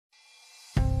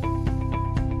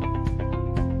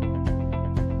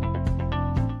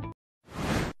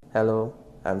Hello,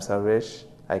 I'm Sarvesh.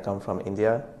 I come from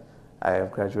India. I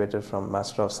have graduated from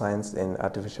Master of Science in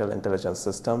Artificial Intelligence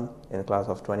System in class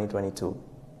of 2022.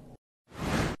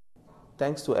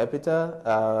 Thanks to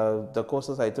EPITA, the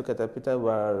courses I took at EPITA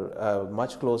were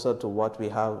much closer to what we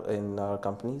have in our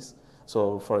companies.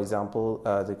 So for example,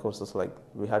 the courses like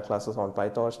we had classes on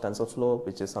PyTorch, TensorFlow,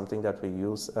 which is something that we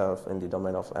use in the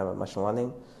domain of machine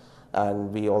learning.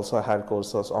 And we also had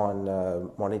courses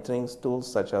on monitoring tools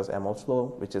such as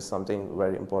MLflow, which is something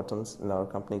very important in our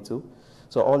company too.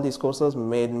 So all these courses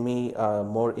made me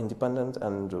more independent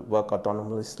and work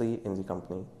autonomously in the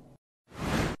company.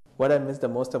 What I miss the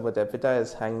most about EPITA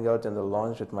is hanging out in the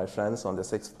lounge with my friends on the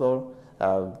 6th floor.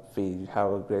 We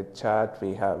have a great chat,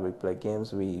 we play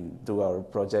games, we do our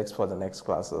projects for the next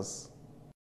classes.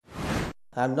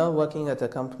 I'm now working at a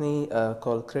company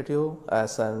called Criteo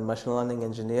as a machine learning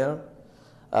engineer.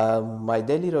 My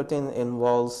daily routine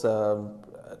involves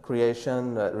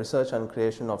research and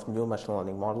creation of new machine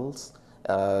learning models,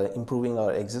 improving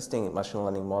our existing machine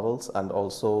learning models, and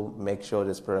also make sure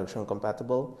it's production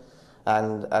compatible.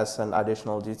 And as an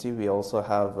additional duty, we also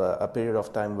have a period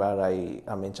of time where I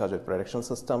am in charge of production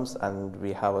systems, and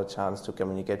we have a chance to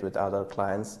communicate with other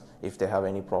clients if they have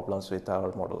any problems with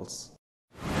our models.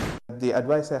 The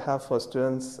advice I have for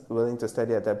students willing to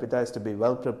study at EPITA is to be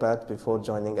well prepared before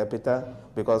joining EPITA,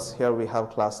 because here we have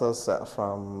classes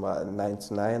from 9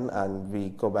 to 9, and we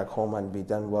go back home and we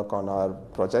then work on our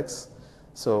projects.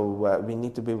 So we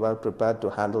need to be well prepared to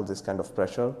handle this kind of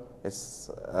pressure,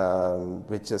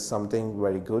 which is something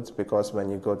very good, because when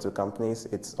you go to companies,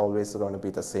 it's always going to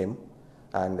be the same,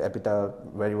 and EPITA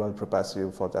very well prepares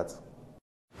you for that.